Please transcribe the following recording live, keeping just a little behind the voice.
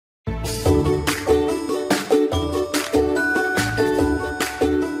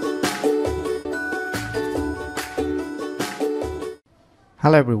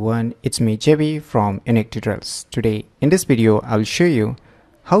Hello everyone, it's me JB from Unique Tutorials. Today in this video I'll show you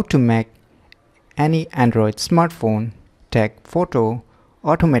how to make any Android smartphone take photo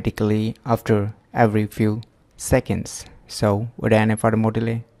automatically after every few seconds. So without any further more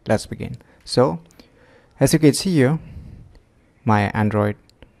delay, let's begin. So as you can see here, my Android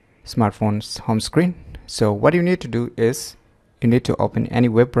smartphone's home screen. So what you need to do is you need to open any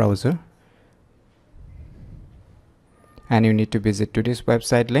web browser and you need to visit to this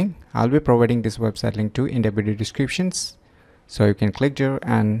website link. I'll be providing this website link too in the video descriptions, so you can click there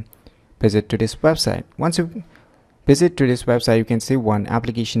and visit to this website. Once you visit to this website, you can see one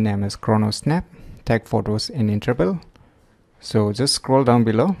application name is ChronoSnap, take photos in interval. So just scroll down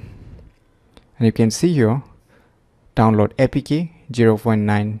below and you can see here download APK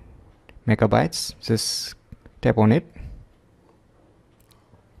 0.9 megabytes. Just tap on it.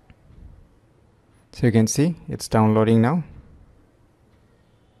 So you can see it's downloading now.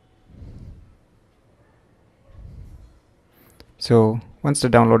 So once the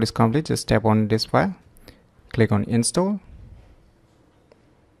download is complete, just tap on this file, click on install.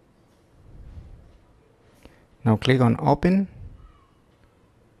 Now click on open.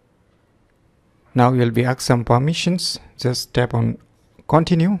 Now you'll be asked some permissions. Just tap on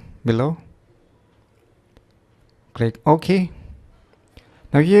continue below. Click OK.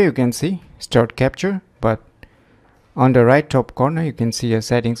 Now here you can see start capture, but on the right top corner you can see a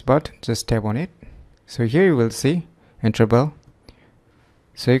settings button. Just tap on it. So here you will see interval.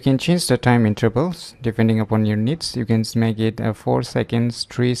 So you can change the time intervals depending upon your needs. You can make it 4 seconds,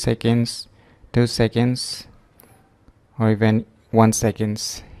 3 seconds, 2 seconds, or even 1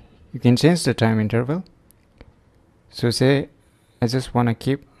 seconds. You can change the time interval. So say I just want to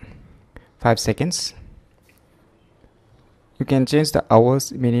keep 5 seconds. You can change the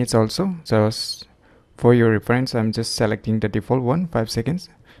hours, minutes also. Just for your reference, I'm just selecting the default one, 5 seconds.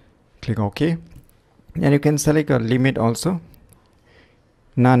 Click OK. And you can select a limit also.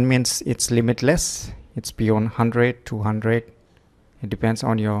 None means it's limitless. It's beyond 100, 200. It depends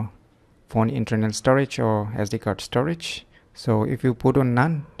on your phone internal storage or SD card storage. So if you put on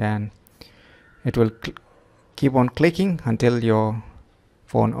none, then it will keep on clicking until your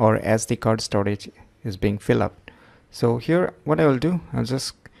phone or SD card storage is being filled up. So here what I will do, I'll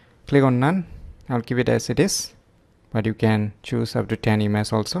just click on none. I'll keep it as it is, but you can choose up to 10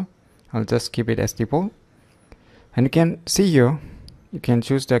 images also. I'll just keep it as default. And you can see here, you can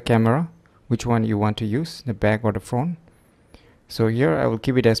choose the camera, which one you want to use, the back or the front. So here I will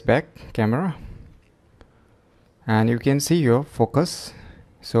keep it as back camera. And you can see your focus.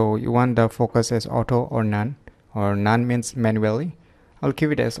 So you want the focus as auto or none means manually. I'll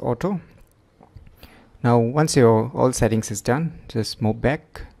keep it as auto. Now once your all settings is done, just move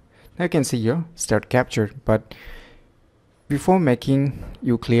back. Now you can see here start capture, but before making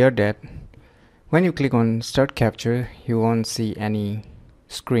you clear that when you click on start capture, you won't see any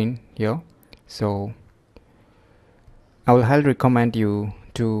screen here. So I will highly recommend you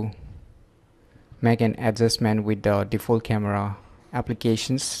to make an adjustment with the default camera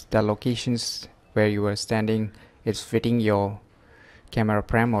applications, the locations where you are standing is fitting your camera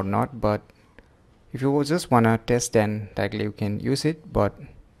frame or not. But if you just wanna test, then directly you can use it, but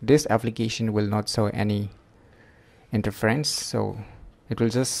this application will not show any interference. So it will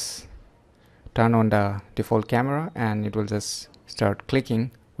just turn on the default camera and it will just start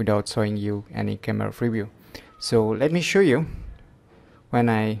clicking without showing you any camera preview. So let me show you when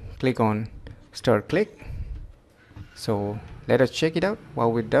I click on start click. So let us check it out.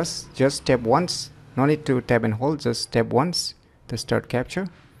 What it does, just tap once, no need to tap and hold, just tap once to start capture.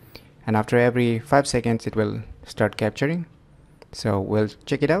 And after every 5 seconds it will start capturing. So we'll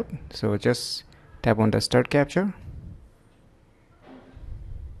check it out. So just tap on the start capture,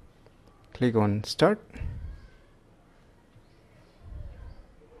 click on start.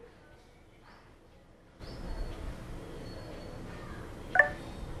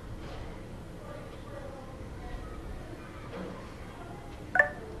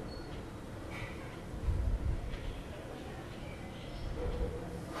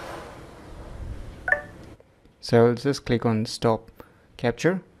 So I'll just click on stop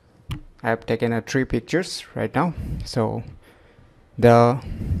capture. I have taken 3 pictures right now. So the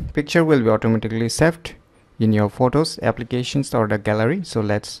picture will be automatically saved in your photos applications or the gallery. So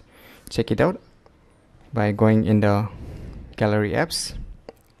let's check it out by going in the gallery apps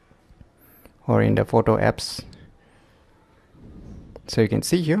or in the photo apps. So you can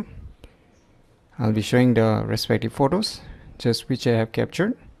see here I'll be showing the respective photos just which I have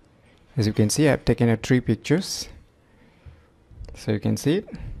captured. As you can see, I have taken 3 pictures, so you can see it.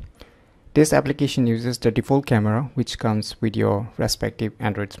 This application uses the default camera which comes with your respective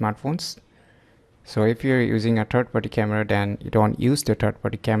Android smartphones. So if you're using a third-party camera, then you don't use the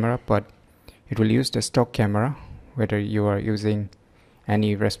third-party camera, but it will use the stock camera whether you are using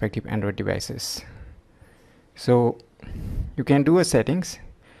any respective Android devices. So you can do a settings.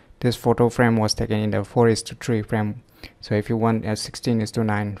 This photo frame was taken in the 4:3 frame. So if you want a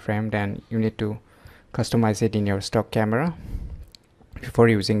 16:9 frame, then you need to customize it in your stock camera before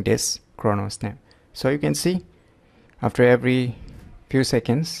using this chrono snap. So you can see after every few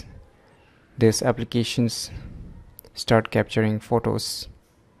seconds these applications start capturing photos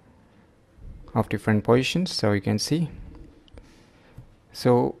of different positions. So you can see,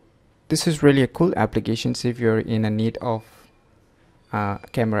 so this is really a cool application. If you're in a need of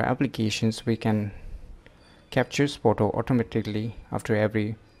camera applications, we can capture photo automatically after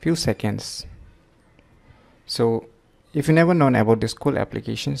every few seconds. So if you never known about these cool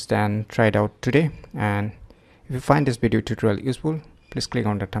applications, then try it out today. And if you find this video tutorial useful, please click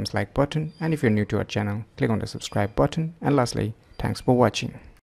on the thumbs like button, and if you're new to our channel, click on the subscribe button. And lastly, thanks for watching.